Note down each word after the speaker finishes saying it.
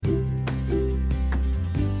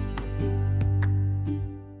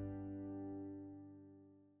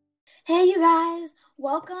you guys,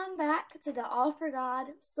 welcome back to the All for God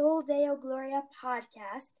Sol Deo Gloria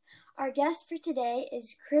podcast. Our guest for today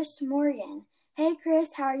is Chris Morgan. Hey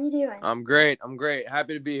Chris, how are you doing? I'm great.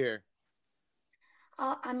 Happy to be here.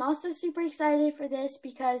 I'm also super excited for this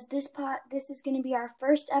because this is going to be our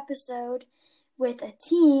first episode with a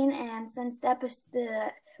teen, and since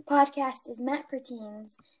the podcast is meant for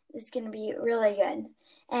teens, it's going to be really good.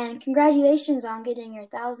 And congratulations on getting your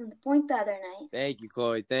 1,000th point the other night. Thank you,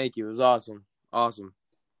 Chloe. Thank you. It was awesome. Awesome.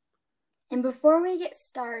 And before we get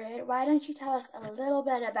started, why don't you tell us a little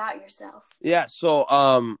bit about yourself? Yeah, so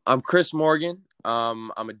I'm Chris Morgan.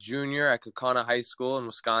 I'm a junior at Kaukauna High School in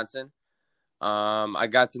Wisconsin. I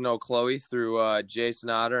got to know Chloe through Jason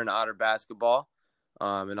Otter and Otter Basketball,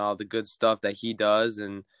 and all the good stuff that he does,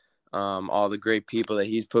 and all the great people that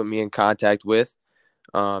he's put me in contact with.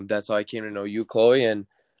 That's how I came to know you, Chloe, and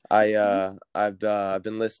I've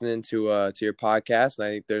been listening to your podcast, and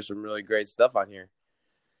I think there's some really great stuff on here.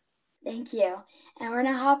 Thank you. And we're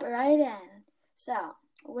going to hop right in. So,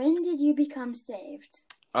 when did you become saved?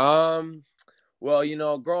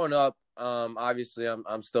 Well, growing up, obviously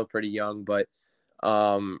I'm still pretty young, but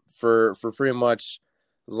for pretty much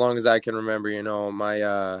as long as I can remember,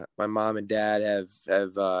 my mom and dad have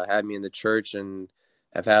had me in the church and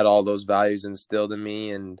have had all those values instilled in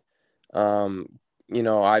me, and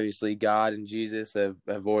obviously God and Jesus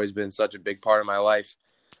have always been such a big part of my life.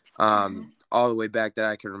 All the way back that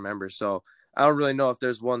I can remember. So I don't really know if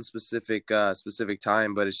there's one specific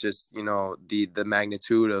time, but it's just, the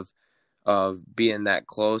magnitude of being that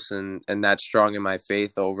close and that strong in my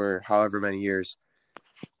faith over however many years.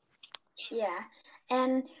 Yeah.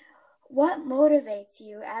 And what motivates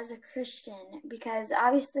you as a Christian? Because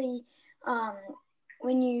obviously,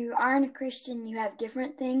 when you aren't a Christian, you have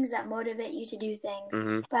different things that motivate you to do things.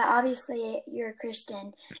 Mm-hmm. But obviously, you're a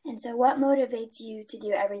Christian, and so what motivates you to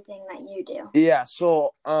do everything that you do? Yeah.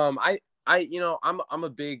 So, I'm a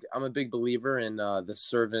big believer in the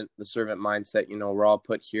servant mindset. We're all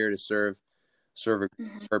put here to serve a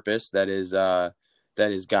purpose that is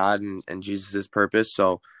God and Jesus's purpose.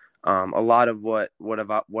 So, a lot of what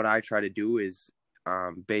I try to do is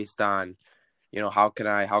based on, how can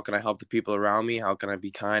I help the people around me? How can I be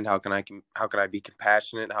kind? How can I be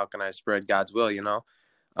compassionate? How can I spread God's will?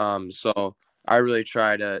 So I really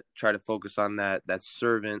try to focus on that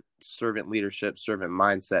servant leadership, servant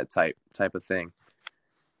mindset type of thing.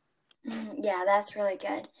 Yeah, that's really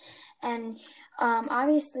good. And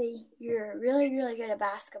obviously, you're really, really good at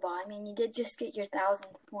basketball. I mean, you did just get your 1,000th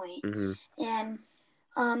point. Mm-hmm. And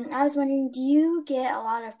I was wondering, do you get a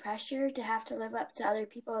lot of pressure to have to live up to other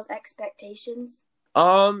people's expectations?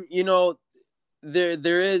 There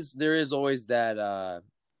is always that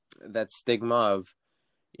stigma of,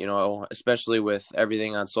 especially with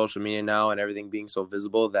everything on social media now and everything being so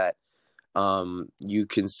visible, that you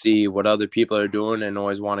can see what other people are doing and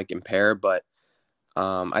always want to compare. But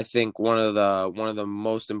I think one of the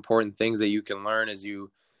most important things that you can learn as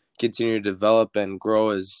you continue to develop and grow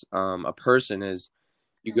as a person is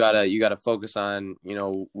you gotta focus on,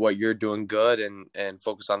 what you're doing good and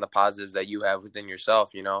focus on the positives that you have within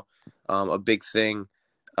yourself. A big thing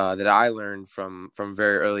that I learned from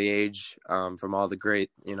very early age, from all the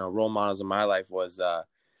great, role models in my life, was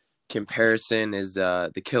comparison is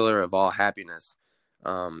the killer of all happiness.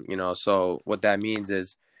 So what that means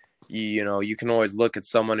is, you can always look at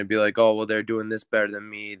someone and be like, oh, well, they're doing this better than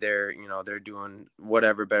me. They're doing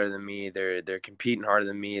whatever better than me. They're competing harder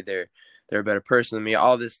than me. They're a better person than me.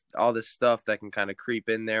 All this stuff that can kind of creep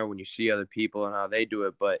in there when you see other people and how they do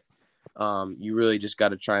it. But you really just got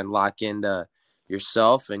to try and lock into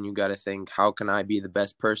yourself, and you got to think, how can I be the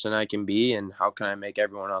best person I can be, and how can I make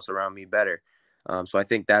everyone else around me better? So I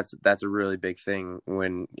think that's a really big thing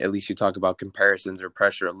when at least you talk about comparisons or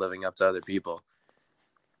pressure of living up to other people.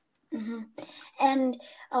 Mm-hmm. And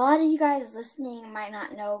a lot of you guys listening might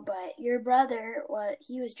not know, but your brother,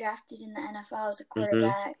 he was drafted in the NFL as a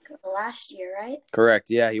quarterback last year, right? Correct.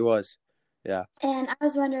 Yeah, he was. Yeah. And I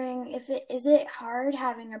was wondering, is it hard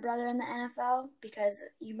having a brother in the NFL because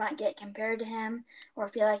you might get compared to him or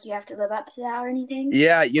feel like you have to live up to that or anything?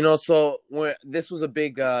 Yeah, so this was a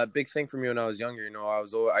big thing for me when I was younger.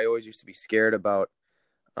 I always used to be scared about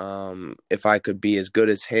if I could be as good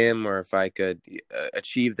as him, or if I could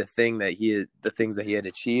achieve the things that he had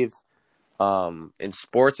achieved in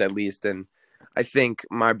sports, at least. And I think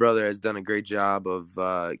my brother has done a great job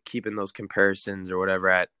of keeping those comparisons or whatever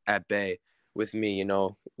at bay with me.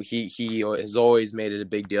 He has always made it a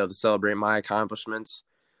big deal to celebrate my accomplishments,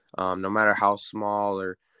 no matter how small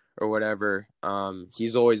or whatever.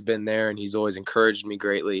 He's always been there, and he's always encouraged me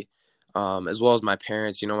greatly, as well as my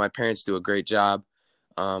parents. My parents do a great job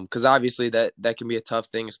Because obviously that can be a tough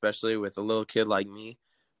thing, especially with a little kid like me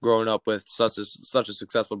growing up with such a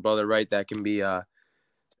successful brother, right? That can be Yeah.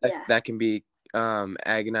 that can be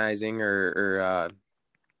agonizing or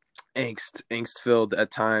angst filled at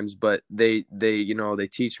times. But they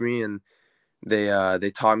teach me, and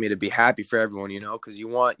they taught me to be happy for everyone, because you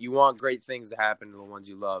want great things to happen to the ones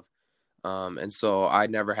you love. And so I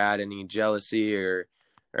never had any jealousy or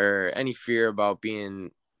any fear about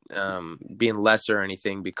being lesser or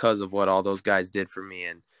anything because of what all those guys did for me.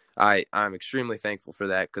 And I'm extremely thankful for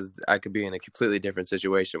that, because I could be in a completely different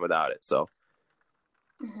situation without it. So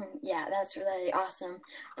Yeah, that's really awesome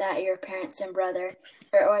that your parents and brother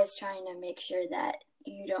are always trying to make sure that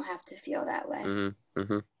you don't have to feel that way.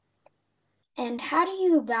 mm-hmm. And how do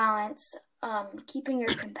you balance keeping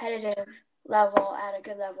your competitive level at a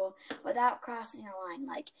good level without crossing a line,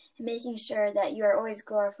 like making sure that you are always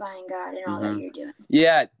glorifying God in all that you're doing?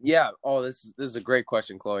 Yeah. Oh, this is a great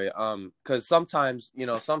question, Chloe. Because sometimes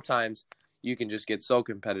you can just get so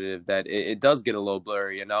competitive that it does get a little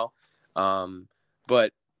blurry.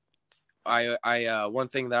 But I one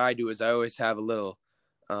thing that I do is I always have a little,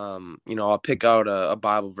 I'll pick out a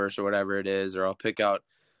Bible verse or whatever it is, or I'll pick out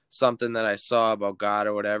something that I saw about God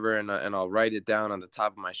or whatever, and I'll write it down on the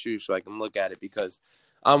top of my shoe so I can look at it, because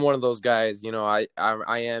I'm one of those guys. I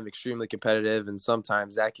am extremely competitive, and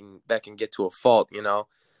sometimes that can get to a fault.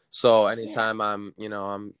 So anytime I'm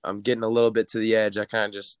getting a little bit to the edge, I kind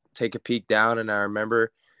of just take a peek down, and I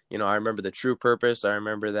remember the true purpose. I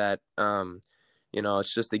remember that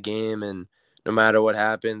it's just a game, and no matter what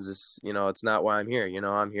happens, it's not why I'm here.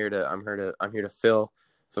 I'm here to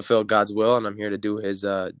fulfill God's will, and I'm here to do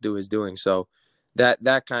his doing. So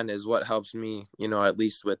that kind of is what helps me, at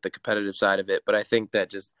least with the competitive side of it. But I think that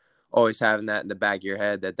just always having that in the back of your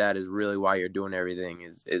head, that is really why you're doing everything,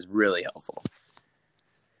 is really helpful.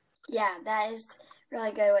 Yeah, that is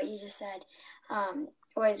really good what you just said.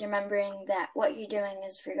 Always remembering that what you're doing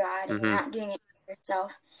is for God and you're not doing it for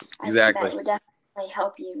yourself. Exactly. I think that would definitely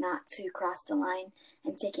help you not to cross the line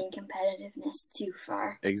and taking competitiveness too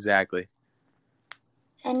far. Exactly.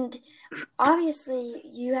 And obviously,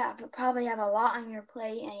 you probably have a lot on your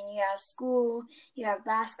plate, and you have school, you have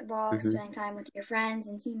basketball, spending time with your friends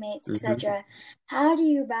and teammates, etc. How do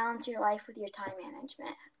you balance your life with your time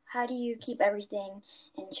management? How do you keep everything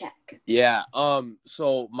in check? Yeah.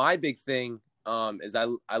 So my big thing is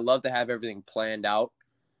I love to have everything planned out.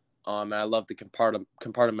 And I love to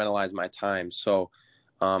compartmentalize my time. So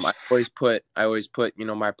I always put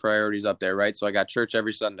my priorities up there, right? So I got church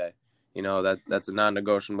every Sunday. That's a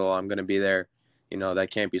non-negotiable. I'm going to be there. That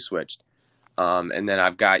can't be switched. And then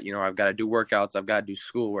I've got to do workouts. I've got to do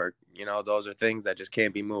schoolwork. Those are things that just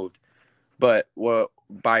can't be moved. But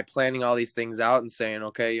by planning all these things out and saying,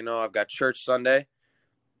 okay, I've got church Sunday.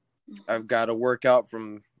 I've got to work out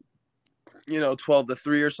from 12 to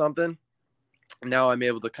 3 or something. Now I'm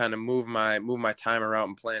able to kind of move my time around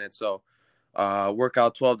and plan it. So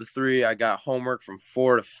workout 12 to 3. I got homework from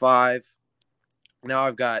 4 to 5. Now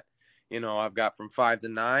I've got from 5 to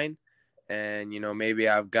 9, and maybe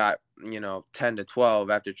I've got 10 to 12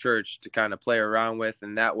 after church to kind of play around with,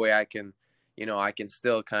 and that way I can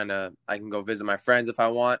still I can go visit my friends if I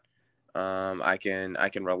want. I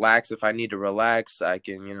can relax if I need to relax. I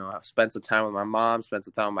can spend some time with my mom, spend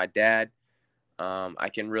some time with my dad. I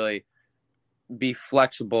can really be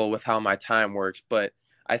flexible with how my time works. But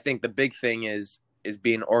I think the big thing is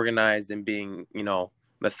being organized and being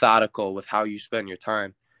methodical with how you spend your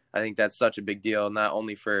time. I think that's such a big deal, not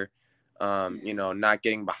only for not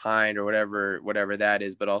getting behind or whatever that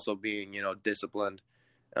is, but also being disciplined,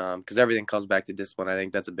 because everything comes back to discipline. I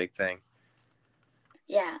think that's a big thing.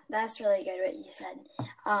 Yeah, that's really good what you said.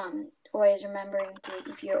 Always remembering to,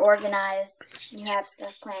 if you're organized and you have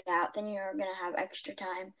stuff planned out, then you're going to have extra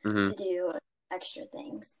time to do extra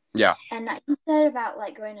things. Yeah. And you said about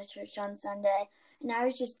like going to church on Sunday, and I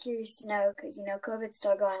was just curious to know, because COVID's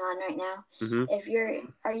still going on right now.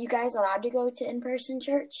 Are you guys allowed to go to in-person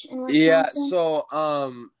church in Wisconsin? Yeah.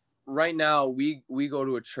 So right now we go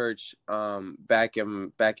to a church back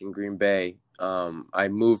in Green Bay. I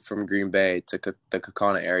moved from Green Bay to the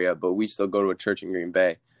Kaukauna area, but we still go to a church in Green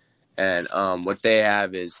Bay. And what they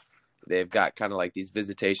have is they've got kind of like these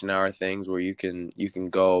visitation hour things where you can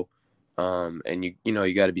go, and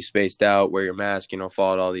you got to be spaced out, wear your mask,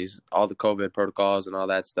 follow all the COVID protocols and all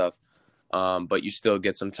that stuff. But you still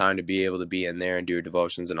get some time to be able to be in there and do your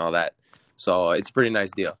devotions and all that. So it's a pretty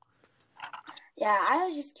nice deal. Yeah, I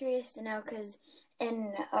was just curious to know, because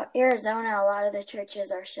in Arizona, a lot of the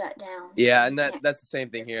churches are shut down. Yeah, and that's the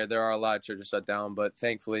same thing here. There are a lot of churches shut down, but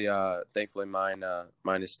thankfully mine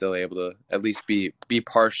is still able to at least be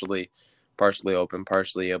partially partially open,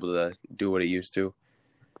 partially able to do what it used to.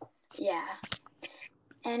 Yeah.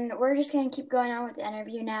 And we're just going to keep going on with the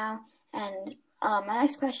interview now. And my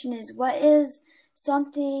next question is, what is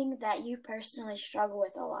something that you personally struggle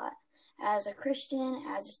with a lot? As a Christian,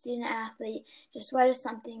 as a student athlete, just what is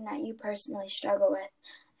something that you personally struggle with?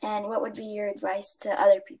 And what would be your advice to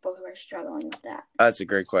other people who are struggling with that? That's a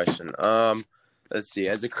great question. Let's see.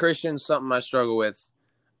 As a Christian, something I struggle with,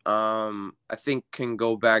 I think can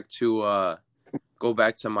go back to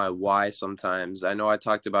my why sometimes. I know I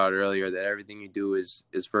talked about earlier that everything you do is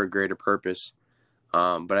for a greater purpose.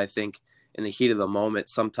 But I think in the heat of the moment,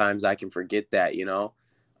 sometimes I can forget that,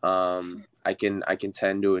 I can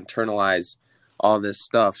tend to internalize all this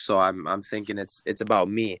stuff. So I'm thinking it's about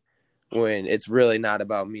me when it's really not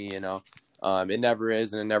about me, it never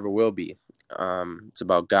is, and it never will be. It's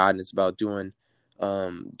about God, and it's about doing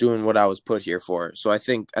what I was put here for. So I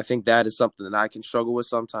think that is something that I can struggle with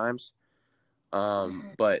sometimes.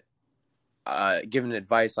 But giving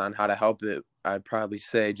advice on how to help it, I'd probably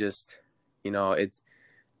say just, it's,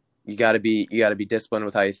 you got to be disciplined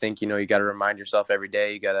with how you think. You got to remind yourself every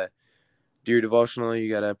day. You got to do your devotional.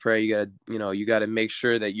 You got to pray. You got to make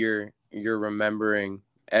sure that you're remembering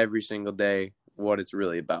every single day what it's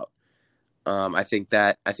really about. I think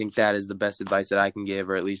that is the best advice that I can give,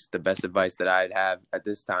 or at least the best advice that I'd have at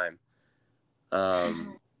this time.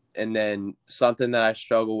 And then something that I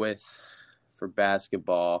struggle with for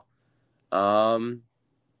basketball, I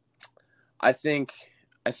think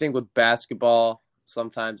with basketball,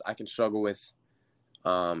 sometimes I can struggle with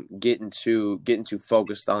getting too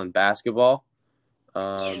focused on basketball.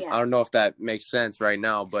 I don't know if that makes sense right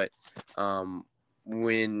now, but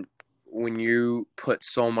when you put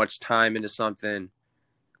so much time into something,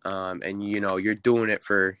 and you're doing it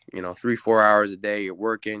for 3-4 hours a day, you're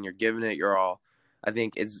working, you're giving it your all, I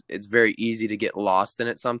think it's very easy to get lost in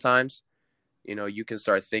it sometimes. You can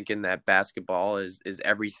start thinking that basketball is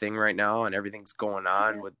everything right now, and everything's going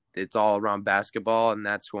on with, it's all around basketball, and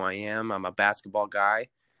that's who I am. I'm a basketball guy.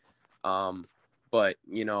 But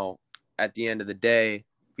at the end of the day,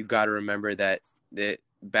 you've got to remember that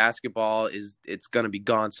basketball it's going to be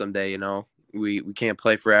gone someday. We can't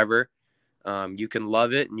play forever. You can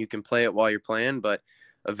love it and you can play it while you're playing, but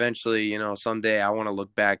eventually, someday I want to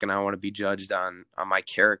look back and I want to be judged on my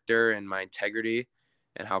character and my integrity,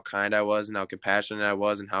 and how kind I was, and how compassionate I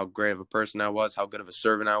was, and how great of a person I was, how good of a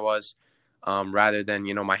servant I was, rather than,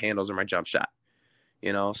 my handles or my jump shot.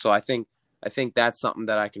 So I think that's something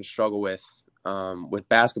that I can struggle with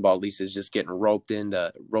basketball, at least, is just getting roped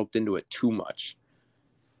into it too much.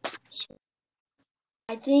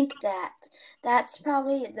 I think that's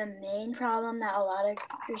probably the main problem that a lot of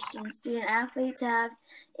Christian student athletes have,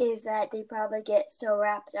 is that they probably get so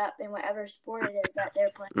wrapped up in whatever sport it is that they're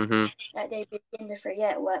playing that they begin to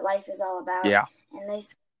forget what life is all about. Yeah. And they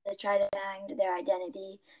try to find their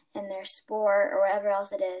identity in their sport or whatever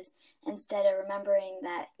else it is, instead of remembering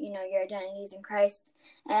that, your identity is in Christ,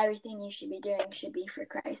 and everything you should be doing should be for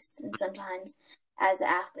Christ. And sometimes as an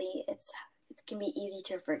athlete, it can be easy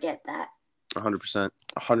to forget that. 100%.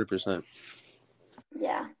 100%.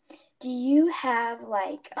 Yeah. Do you have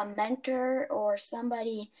like a mentor or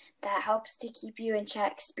somebody that helps to keep you in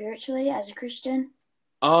check spiritually as a Christian?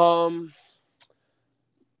 I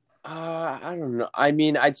don't know. I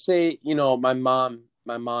mean, I'd say, my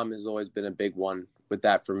mom has always been a big one with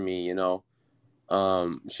that for me,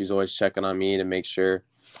 she's always checking on me to make sure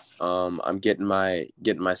I'm getting my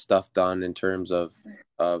stuff done in terms of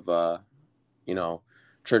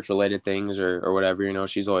church related things or whatever.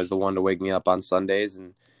 She's always the one to wake me up on Sundays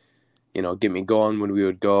and get me going when we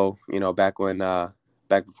would go, back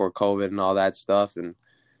before COVID and all that stuff. And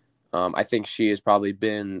I think she has probably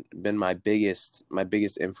been my biggest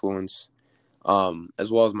influence,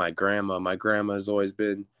 as well as my grandma. My grandma has always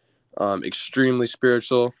been extremely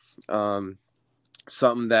spiritual.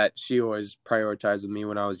 Something that she always prioritized with me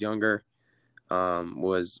when I was younger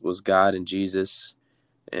was God and Jesus,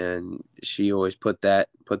 and she always put that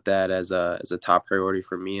as a top priority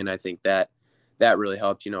for me. And I think that really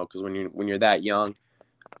helped, because when you're that young,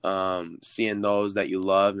 seeing those that you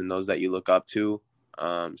love and those that you look up to,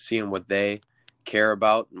 seeing what they care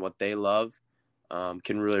about and what they love,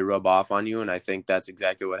 can really rub off on you. And I think that's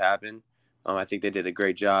exactly what happened. I think they did a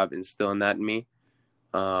great job instilling that in me.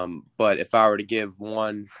 But if I were to give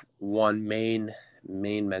one main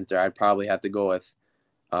mentor, I'd probably have to go with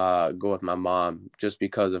my mom, just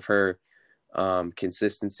because of her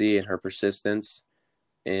consistency and her persistence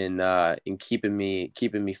in keeping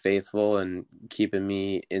me faithful and keeping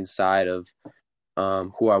me inside of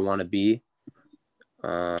who I want to be.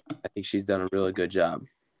 I think she's done a really good job.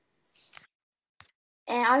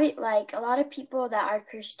 And like a lot of people that are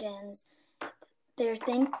Christians,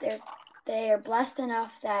 they are blessed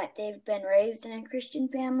enough that they've been raised in a Christian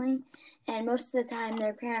family, and most of the time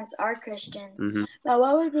their parents are Christians. Mm-hmm. But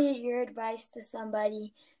what would be your advice to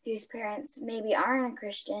somebody whose parents maybe aren't a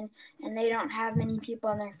Christian and they don't have many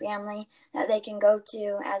people in their family that they can go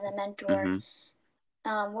to as a mentor?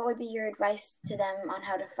 Mm-hmm. What would be your advice to them on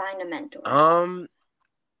how to find a mentor?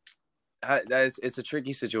 It's a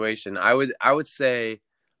tricky situation. I would say,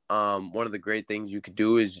 one of the great things you could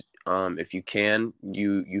do is, if you can,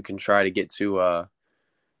 you can try to get to a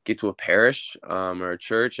parish, or a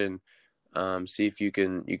church, and see if you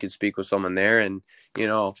can speak with someone there. And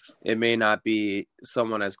it may not be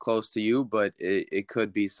someone as close to you, but it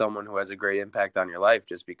could be someone who has a great impact on your life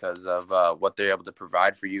just because of what they're able to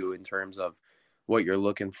provide for you in terms of what you're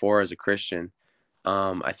looking for as a Christian.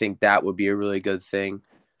 I think that would be a really good thing.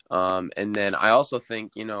 And then I also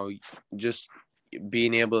think, just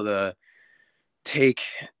being able to take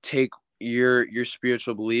your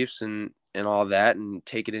spiritual beliefs and all that, and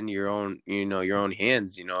take it into your own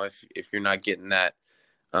hands. If you're not getting that,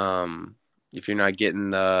 um if you're not getting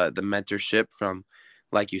the mentorship from,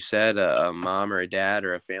 like you said, a mom or a dad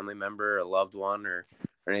or a family member, a loved one, or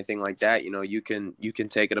anything like that, you can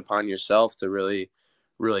take it upon yourself to really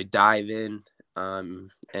dive in,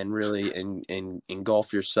 and really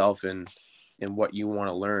engulf yourself in what you want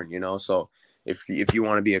to learn. So if you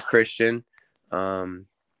want to be a Christian, um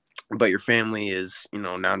but your family is,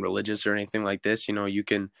 non-religious or anything like this, you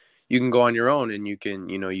can go on your own, and you can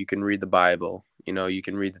read the Bible. You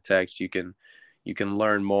can read the text. You can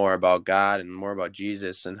learn more about God and more about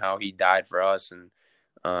Jesus and how he died for us, and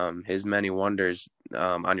his many wonders,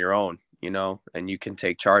 on your own. And you can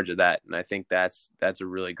take charge of that. And I think that's a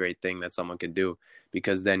really great thing that someone can do,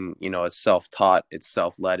 because then, it's self-taught, it's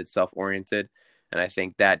self-led, it's self-oriented, and I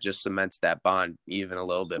think that just cements that bond even a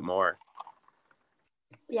little bit more.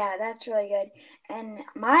 Yeah, that's really good. And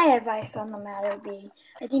my advice on the matter would be,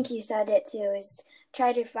 I think you said it too, is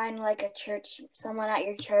try to find like a church, someone at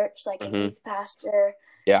your church, like a Hmm. youth pastor,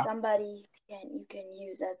 Yeah. somebody you can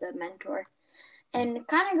use as a mentor. And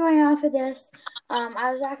kind of going off of this,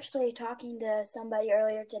 I was actually talking to somebody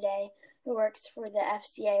earlier today who works for the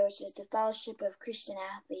FCA, which is the Fellowship of Christian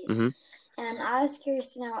Athletes. Hmm. And I was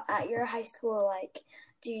curious to know, at your high school, like,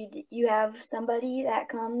 do you have somebody that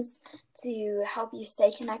comes to help you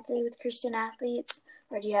stay connected with Christian athletes,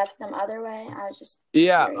 or do you have some other way? I was just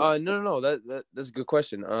Yeah. curious. No. That's a good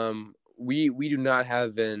question. We do not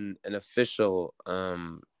have an official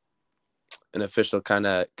kind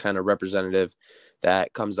of representative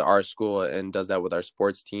that comes to our school and does that with our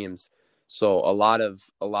sports teams. So a lot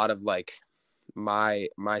of like my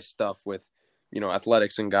stuff with,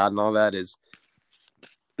 athletics and God and all that is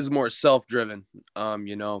more self-driven.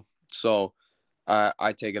 So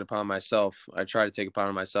I take it upon myself. I try to take it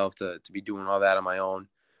upon myself to be doing all that on my own.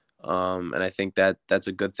 And I think that's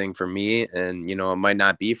a good thing for me. And it might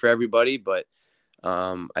not be for everybody, but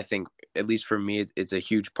I think, at least for me, it's a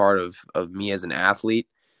huge part of me as an athlete,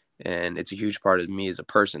 and it's a huge part of me as a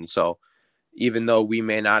person. So even though we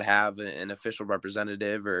may not have an official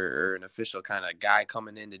representative, or an official kind of guy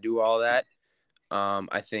coming in to do all that,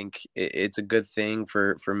 I think it's a good thing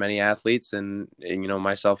for many athletes, and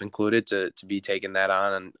myself included, to be taking that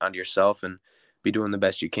onto yourself and be doing the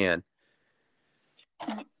best you can.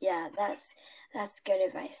 Yeah, that's good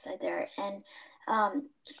advice right there. And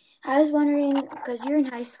I was wondering, because you're in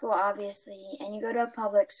high school, obviously, and you go to a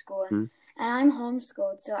public school, Mhm. and I'm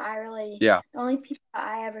homeschooled, so Yeah. the only people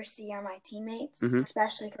I ever see are my teammates, Hmm.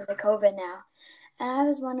 especially because of COVID now. And I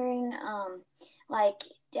was wondering, like,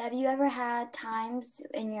 have you ever had times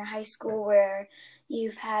in your high school where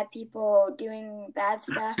you've had people doing bad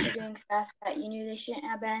stuff or doing stuff that you knew they shouldn't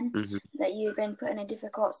have been, Hmm. that you've been put in a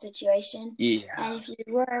difficult situation? Yeah. And if you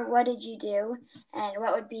were, what did you do? And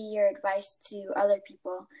what would be your advice to other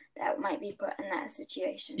people that might be put in that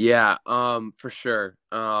situation? Yeah, for sure.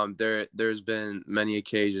 There's been many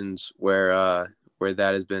occasions where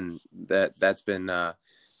that's been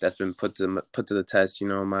put to the test.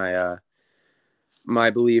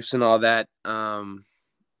 My beliefs and all that.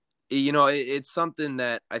 It's something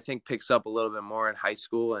that I think picks up a little bit more in high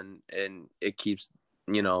school, and it keeps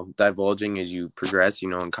divulging as you progress.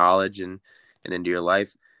 In college and into your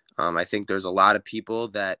life. I think there's a lot of people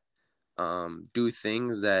that do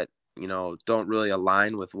things that don't really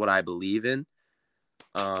align with what I believe in.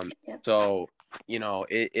 Um, Yep. so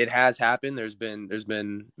it has happened. There's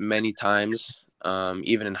been many times,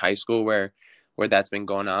 even in high school, where that's been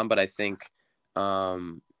going on. But I think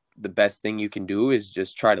the best thing you can do is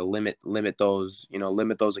just try to limit those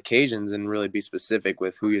occasions, and really be specific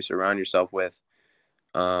with who you surround yourself with.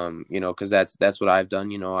 Because that's what I've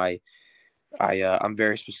done. I'm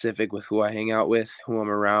very specific with who I hang out with, who I'm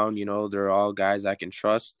around. They're all guys I can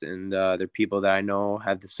trust, and they're people that I know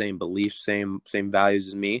have the same beliefs, same values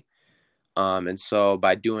as me. And so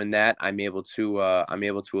by doing that, I'm able to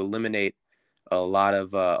eliminate a lot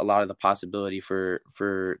of the possibility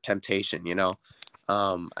for temptation.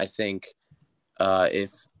 I think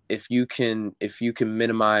if you can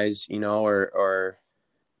minimize, or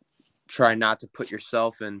try not to put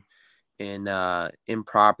yourself in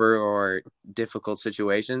improper or difficult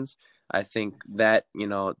situations, I think that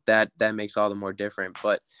makes all the more different.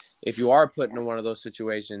 But if you are put into one of those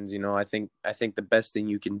situations, I think the best thing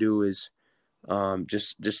you can do is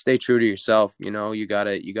just stay true to yourself. You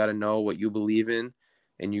gotta know what you believe in,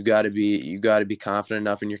 and you gotta be confident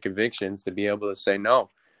enough in your convictions to be able to say no.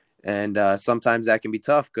 And sometimes that can be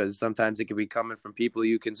tough, because sometimes it can be coming from people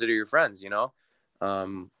you consider your friends.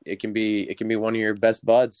 It can be one of your best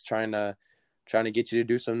buds trying to get you to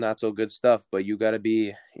do some not so good stuff. But you gotta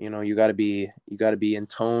be in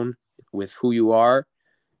tone with who you are,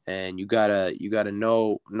 and you gotta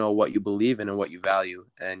know what you believe in and what you value,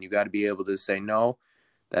 and you gotta be able to say no.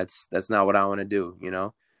 That's not what I want to do.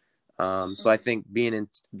 So I think being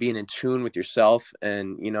in tune with yourself,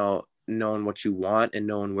 and knowing what you want and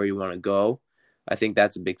knowing where you want to go, I think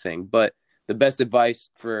that's a big thing. But the best advice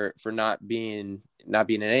for not being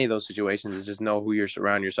in any of those situations is just know who you're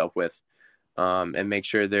surrounding yourself with, and make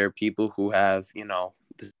sure there are people who have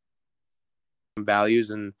the same values,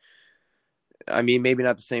 and I mean, maybe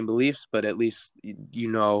not the same beliefs, but at least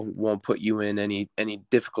won't put you in any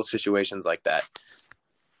difficult situations like that.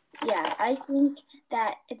 Yeah, I think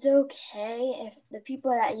that it's okay if the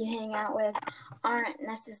people that you hang out with aren't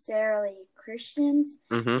necessarily Christians,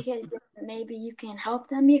 Mhm. because maybe you can help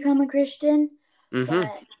them become a Christian, Mhm.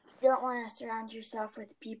 but you don't want to surround yourself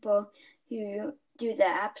with people who do the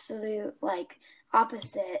absolute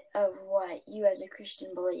opposite of what you as a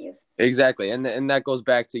Christian believe. Exactly, and that goes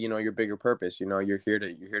back to your bigger purpose. You're here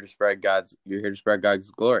to spread God's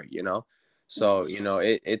glory. So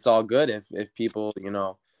it's all good if people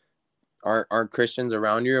aren't Christians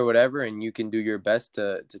around you or whatever, and you can do your best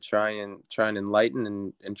to try and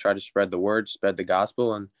enlighten and try to spread the word, spread the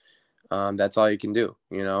gospel, and that's all you can do.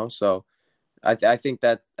 So I think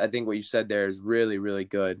what you said there is really, really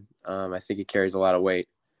good. I think it carries a lot of weight.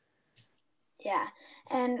 Yeah,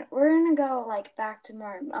 and we're gonna go back to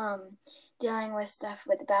more dealing with stuff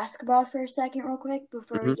with basketball for a second, real quick,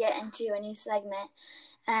 before we Hmm. get into a new segment.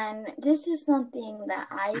 And this is something that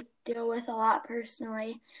I deal with a lot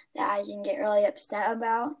personally, that I can get really upset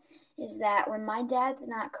about. Is that when my dad's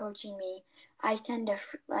not coaching me, I tend to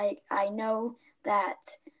I know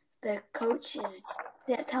that the coach is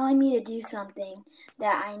telling me to do something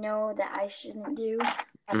that I know that I shouldn't do.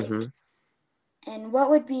 Hmm. And what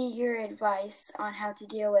would be your advice on how to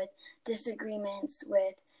deal with disagreements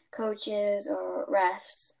with coaches or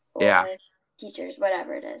refs Yeah. or teachers,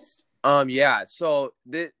 whatever it is? Yeah. So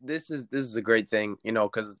this is a great thing,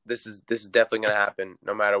 because this is definitely gonna happen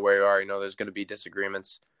no matter where you are. There's gonna be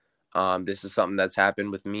disagreements. This is something that's happened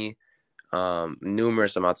with me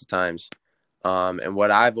numerous amounts of times. And what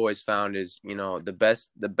I've always found is,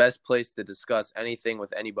 the best place to discuss anything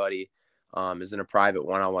with anybody is in a private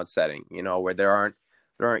one-on-one setting, where there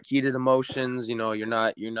aren't heated emotions. You're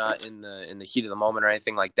not in the heat of the moment or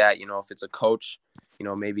anything like that. If it's a coach,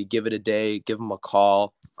 maybe give it a day, give them a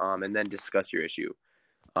call, and then discuss your issue.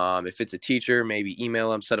 If it's a teacher, maybe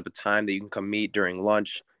email them, set up a time that you can come meet during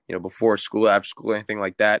lunch, before school, after school, anything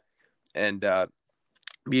like that, and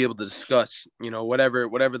be able to discuss, whatever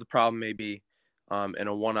the problem may be, in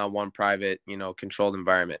a one-on-one private, controlled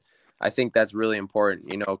environment. I think that's really important,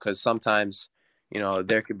 because sometimes,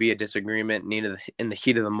 there could be a disagreement, and in the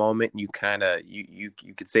heat of the moment, you kind of, you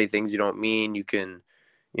could say things you don't mean. You can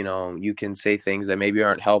say things that maybe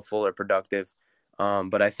aren't helpful or productive.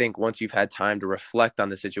 But I think once you've had time to reflect on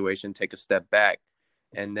the situation, take a step back,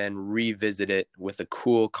 and then revisit it with a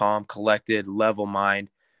cool, calm, collected, level mind,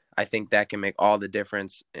 I think that can make all the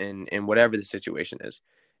difference in whatever the situation is.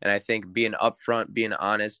 And I think being upfront, being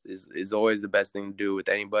honest is always the best thing to do with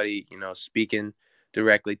anybody, speaking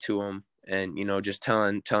directly to them, and, just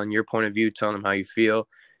telling your point of view, telling them how you feel.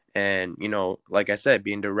 And, like I said,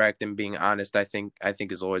 being direct and being honest, I think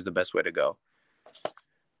is always the best way to go.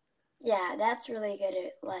 Yeah, that's really good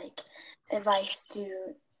advice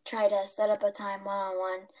to try to set up a time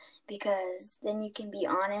one-on-one, because then you can be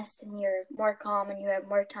honest and you're more calm and you have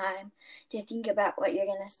more time to think about what you're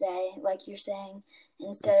going to say, like you're saying,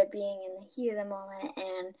 instead of being in the heat of the moment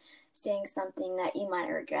and saying something that you might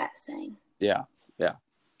regret saying. Yeah. Yeah.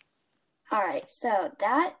 All right, so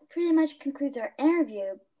that pretty much concludes our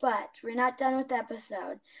interview, but we're not done with the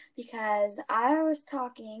episode because I was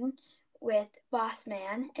talking with Boss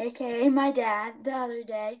Man, aka my dad, the other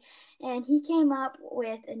day, and he came up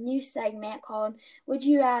with a new segment called Would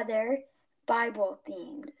You Rather Bible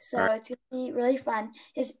themed. All So right. it's going to be really fun.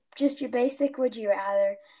 It's just your basic Would You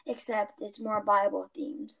Rather, except it's more Bible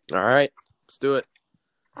themed. All right. Let's do it.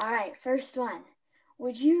 All right, first one.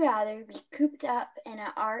 Would you rather be cooped up in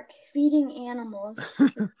an ark feeding animals for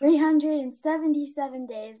 377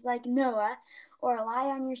 days like Noah, or lie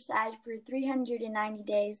on your side for 390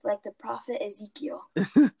 days like the prophet Ezekiel?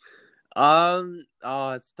 It's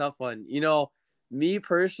a tough one. Me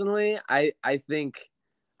personally, I think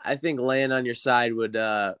laying on your side would be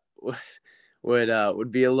a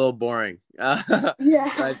little boring. Yeah.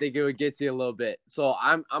 I think it would get to you a little bit. So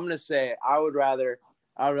I'm gonna say I would rather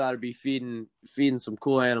be feeding some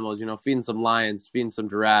cool animals. Feeding some lions, feeding some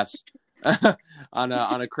giraffes on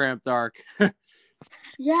a cramped ark.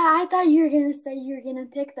 Yeah, I thought you were going to say you were going to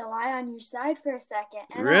pick the lie on your side for a second.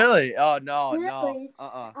 And Really? Oh no, no. really,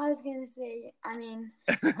 I was going to say,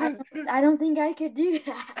 I don't think I could do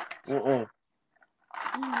that. Uh-uh.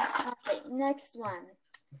 All right, next one.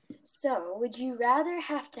 So, would you rather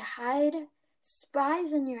have to hide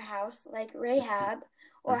spies in your house like Rahab,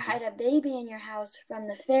 or hide a baby in your house from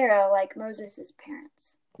the Pharaoh like Moses'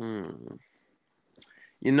 parents?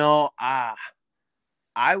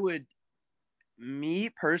 I would, me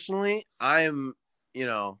personally, I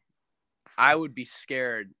would be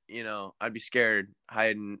scared. I'd be scared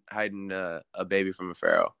hiding a baby from a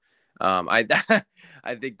Pharaoh. I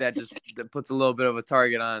I think that puts a little bit of a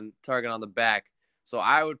target on the back. So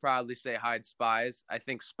I would probably say hide spies. I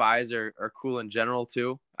think spies are cool in general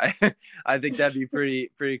too. I think that'd be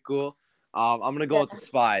pretty cool. I'm gonna go with the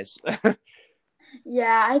spies.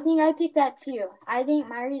 Yeah, I think I picked that too. I think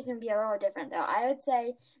my reason would be a little different though. I would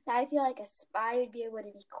say that I feel like a spy would be able to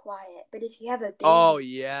be quiet, but if you have a Oh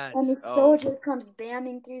baby and the yes. Oh. soldier comes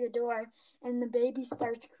bamming through the door and the baby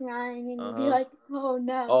starts crying and you'd be Uh-huh. like, oh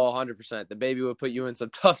no. Oh, 100%. The baby would put you in some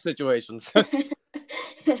tough situations.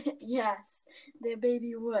 Yes, the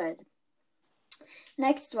baby would.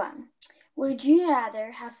 Next one. Would you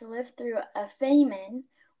rather have to live through a famine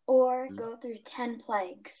or go through 10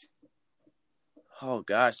 plagues? Oh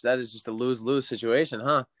gosh, that is just a lose-lose situation,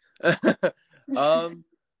 huh? 10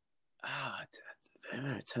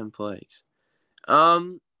 plays.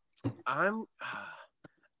 I'm I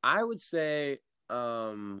would say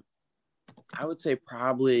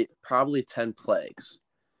probably 10 plagues.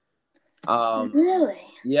 Really?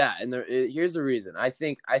 Yeah, and here's the reason. I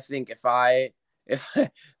think if I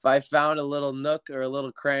found a little nook or a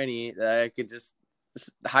little cranny that I could just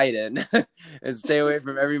hide in and stay away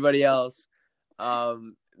from everybody else,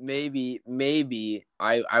 maybe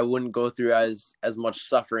I wouldn't go through as much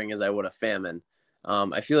suffering as I would a famine.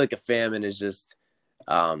 I feel like a famine is just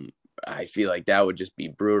I feel like that would just be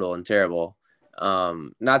brutal and terrible.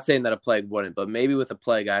 Not saying that a plague wouldn't, but maybe with a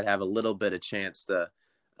plague I'd have a little bit of chance to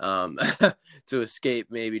to escape,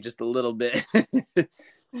 maybe just a little bit.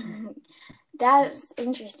 That's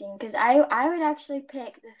interesting because I would actually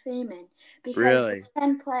pick the famine because Really? the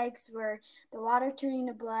 10 plagues were the water turning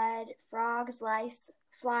to blood, frogs, lice,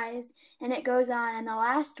 flies, and it goes on. And the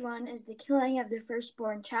last one is the killing of the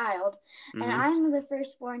firstborn child. And I'm the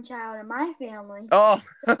firstborn child in my family. Oh.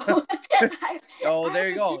 So Oh, there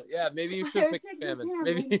you go. Yeah, maybe you should pick the famine.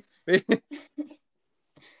 Maybe.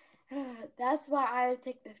 That's why I would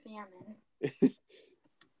pick the famine.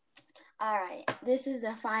 All right, this is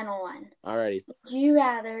the final one. All righty. Would you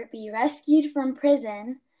rather be rescued from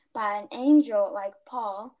prison by an angel like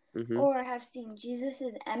Paul, or have seen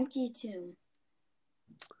Jesus' empty tomb?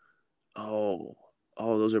 Oh,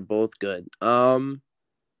 those are both good. I'd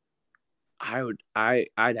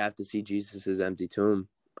have to see Jesus' empty tomb.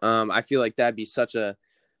 I feel like that'd be such a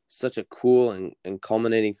cool and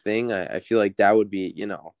culminating thing. I feel like that would be,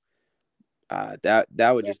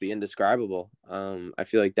 that would just be indescribable. I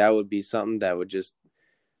feel like that would be something that would just,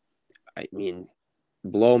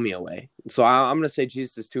 blow me away. So I'm gonna say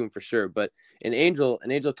Jesus' tomb for sure. But an angel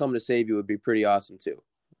coming to save you would be pretty awesome too.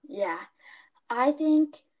 Yeah, I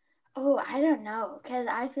think. Oh, I don't know, because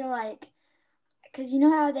I feel like, because you know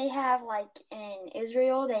how they have like in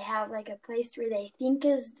Israel, they have like a place where they think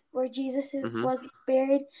is where Jesus was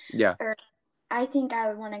buried. Yeah. Or I think I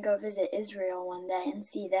would want to go visit Israel one day and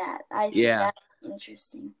see that. I think that's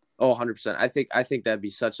interesting. Oh, 100%. I think that'd be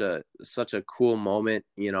such a cool moment,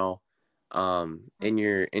 in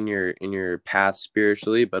your path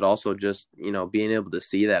spiritually, but also just, being able to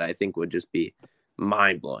see that, I think would just be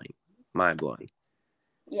mind blowing.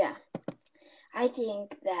 Yeah. I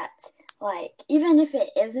think that like, even if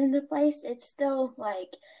it isn't the place, it's still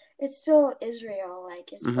Israel.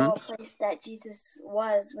 Like, it's Mm-hmm. still a place that Jesus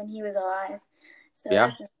was when he was alive. So Yeah,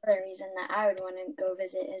 that's another reason that I would want to go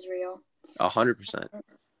visit Israel. 100%.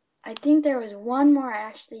 I think there was one more I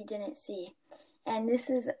actually didn't see. And this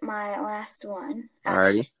is my last one.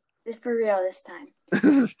 Actually, for real this time.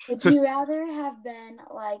 Would you rather have been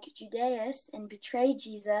like Judas and betray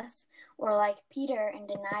Jesus, or like Peter and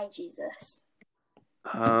deny Jesus?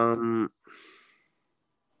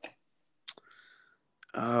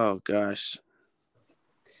 Oh gosh.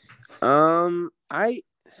 I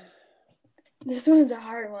This one's a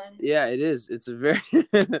hard one. Yeah, it is. It's a very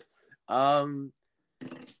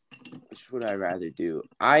which would I rather do?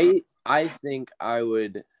 I think I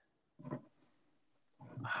would.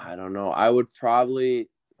 I don't know. I would probably.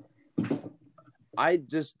 I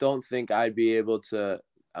just don't think I'd be able to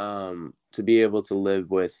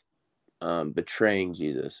live with betraying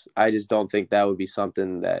Jesus. I just don't think that would be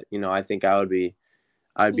something that, I think I'd be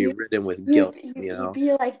ridden with guilt, You'd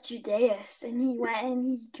be like Judas, and he went and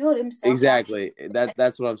he killed himself. Exactly.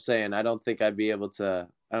 That's what I'm saying. I don't think I'd be able to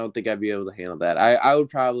handle that. I would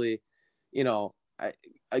probably,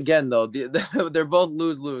 again though, they're both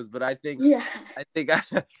lose, but I think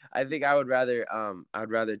I would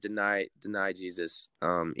rather deny Jesus,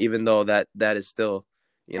 even though that is still,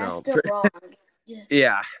 that's still wrong.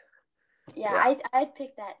 Yeah, I'd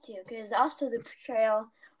pick that too, because also the betrayal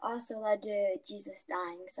also led to Jesus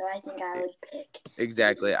dying. So I think I would pick.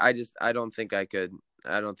 Exactly. I don't think I could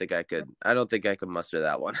muster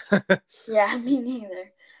that one. Yeah, me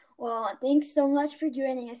neither. Well, thanks so much for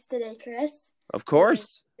joining us today, Chris. Of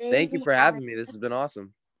course. Thank you for having me. This has been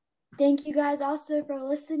awesome. Thank you guys also for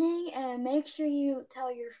listening, and make sure you tell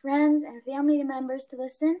your friends and family members to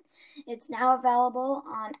listen. It's now available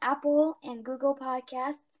on Apple and Google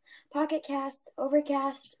Podcasts, Pocket Casts,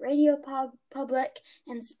 Overcast, Radio Public,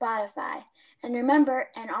 and Spotify. And remember,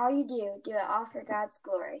 in all you do, do it all for God's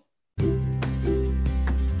glory.